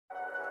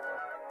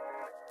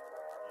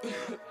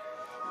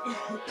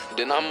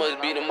Then I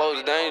must be the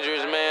most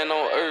dangerous man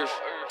on earth.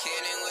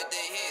 Kannon with the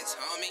hits,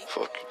 homie.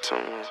 Fuck you,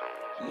 Thomas.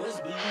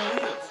 Must be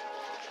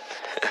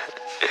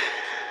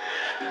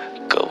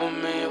Couple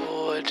million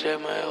for a check,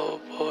 my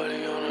old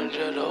party on a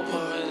jet over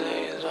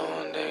Brazilians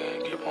on they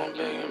can keep on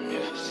begging me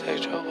for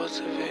sex trouble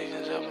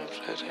civilians. I've been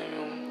flexing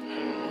you.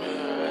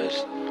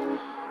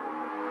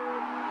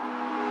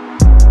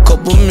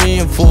 Couple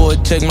million for a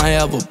check, might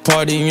have a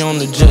party on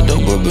the jet.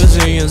 Over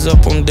Brazilians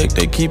up on deck,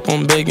 they keep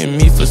on begging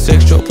me for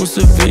sex trouble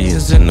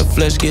civilians in the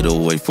flesh. Get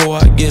away before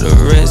I get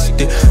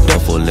arrested.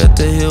 Duffel at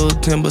the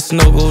Hilton, but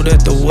snuggled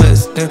at the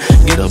Westin.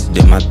 Get up,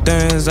 did my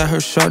things, I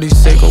heard shorty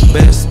say go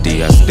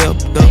bestie. I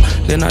stepped up,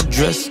 then I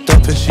dressed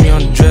up and she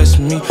undressed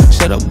me.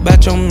 Shut up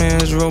about your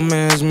man's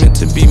romance, meant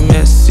to be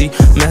messy.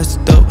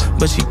 Messed up,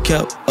 but she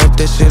kept up,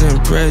 that shit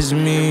impressed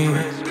me.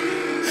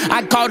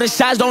 I call the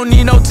shots, don't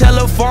need no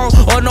telephone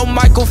or no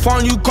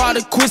microphone. You call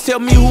the quiz, tell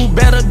me who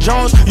better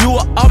Jones. You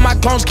are all my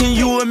clones, can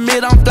you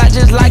admit I'm fly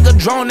just like a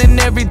drone? And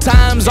every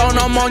time zone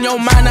I'm on your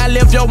mind, I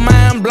left your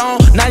mind blown.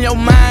 Now your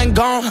mind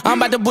gone. I'm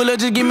about to pull up,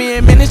 just give me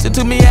a minute. It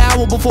took me an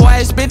hour before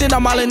I spent it.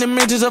 I'm all in the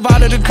mentions of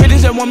all of the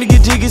critics that want me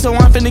get jiggy, so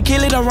I'm finna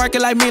kill it. I'm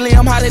rocking like Millie,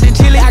 I'm hotter than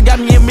chili. I got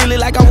me a milli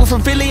like I was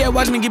from Philly. Yeah,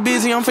 watch me get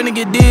busy, I'm finna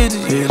get dizzy.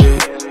 Hit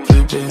it,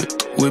 flip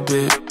it, whip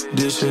it,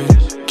 dish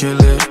it, kill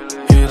it,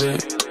 hit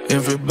it.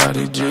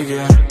 Everybody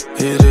jiggin',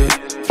 hit it,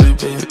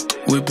 flip it,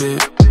 whip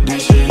it,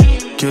 dish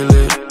it, kill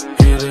it,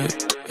 hit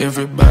it.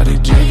 Everybody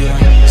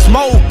jiggin'.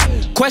 Smoke,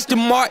 question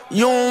mark,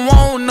 you don't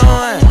want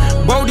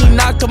none. Brody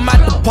knocked him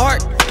out the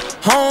park,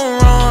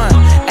 home run.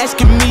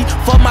 Asking me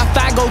for my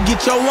thigh, go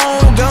get your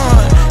own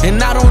gun.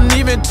 And I don't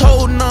even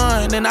told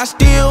none, and I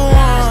still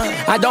won.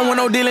 I don't want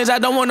no dealings, I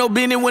don't want no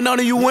business with none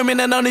of you women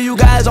and none of you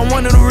guys. I'm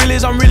one of the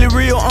realest, I'm really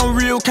real,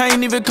 unreal.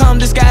 Can't even come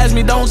disguise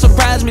me, don't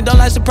surprise me, don't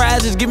like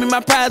surprises. Give me my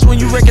prize when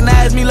you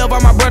recognize me. Love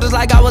all my brothers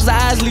like I was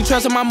Isley.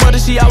 Trusting my mother,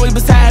 she always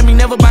beside me,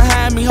 never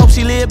behind me. Hope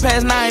she live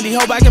past 90,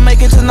 hope I can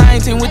make it to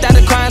 19 without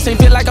a crime scene.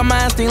 Feel like a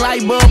Einstein,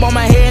 light bulb on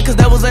my head, cause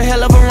that was a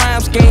hell of a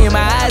rhyme scheme. My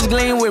eyes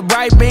gleam with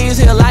bright beams,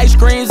 hill ice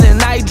creams and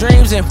night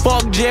dreams. And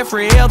fuck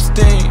Jeffrey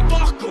Epstein.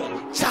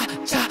 Cha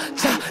cha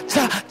cha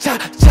cha cha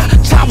cha,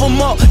 chop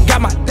 'em up.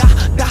 Got my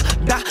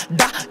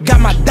got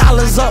my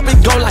dollars up.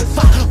 It go like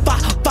fa.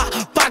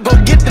 Go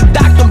get the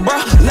doctor, bro.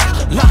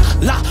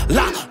 La.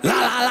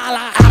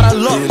 Out of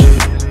luck. Hit it,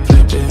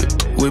 flip it,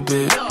 whip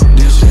it,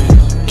 dish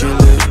it,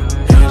 kill it,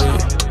 hit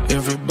it.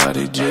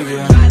 Everybody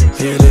jiggin'.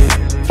 Hit it,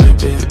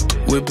 flip it,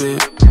 whip it,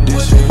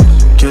 dish it,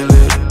 kill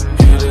it,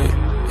 hit it.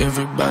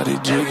 Everybody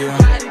jiggin'.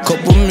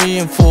 Couple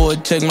million for a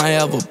check, might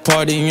have a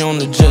party on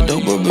the jet.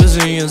 Over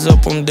Brazilians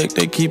up on deck,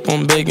 they keep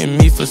on begging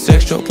me for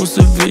sex trouble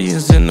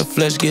civilians in the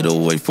flesh. Get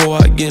away before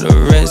I get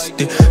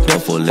arrested.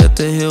 Duffel at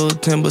the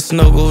Hilton, but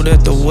snuggled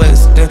at the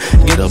Westin.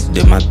 Get up,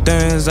 did my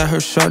things, I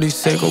heard shorty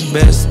say go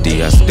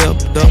bestie. I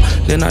stepped up,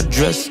 then I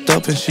dressed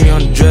up and she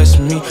undressed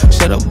me.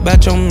 Shut up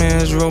about your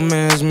man's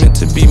romance, meant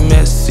to be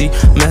messy.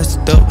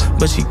 Messed up,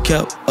 but she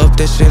kept up,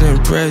 that shit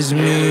impressed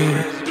me.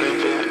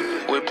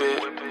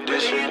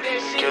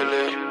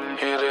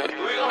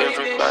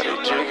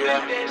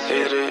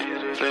 Hit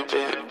it, flip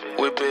it,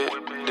 whip it,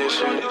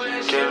 dish it,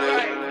 kill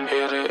it,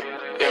 hit it,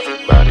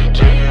 everybody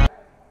jiggin'.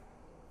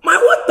 Man,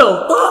 what the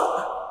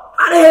fuck?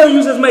 How the hell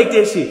you just make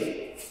that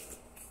shit?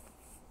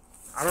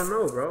 I don't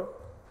know, bro.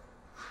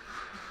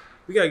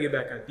 We gotta get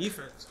back on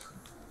defense.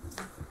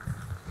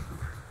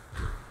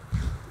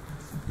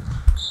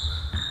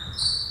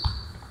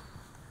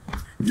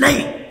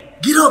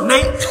 Nate, get up,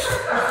 Nate.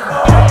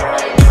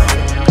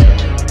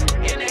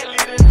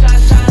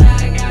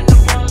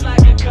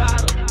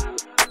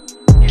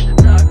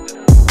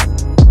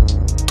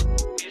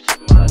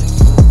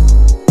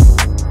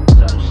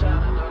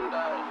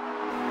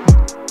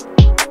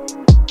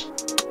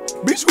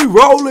 Bitch, we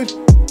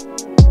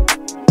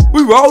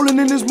rolling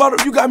in this mother.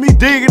 You got me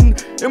digging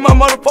in my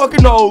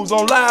motherfucking nose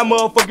on live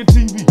motherfucking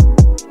TV.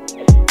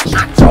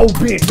 Shut your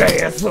bitch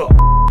ass up.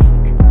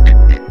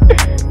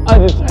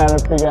 I'm just trying to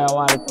figure out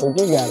why the fuck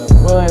you got a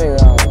bunny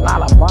on. A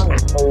lot of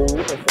bunnies, fool.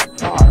 You just a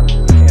car.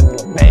 And a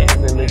little bass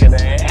and look at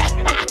that.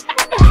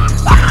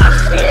 Ah,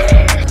 shit.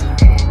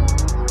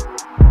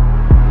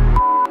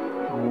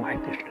 I don't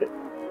like this shit.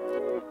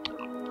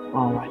 I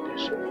don't like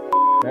this shit.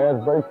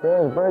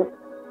 Fast break.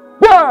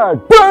 God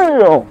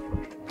damn!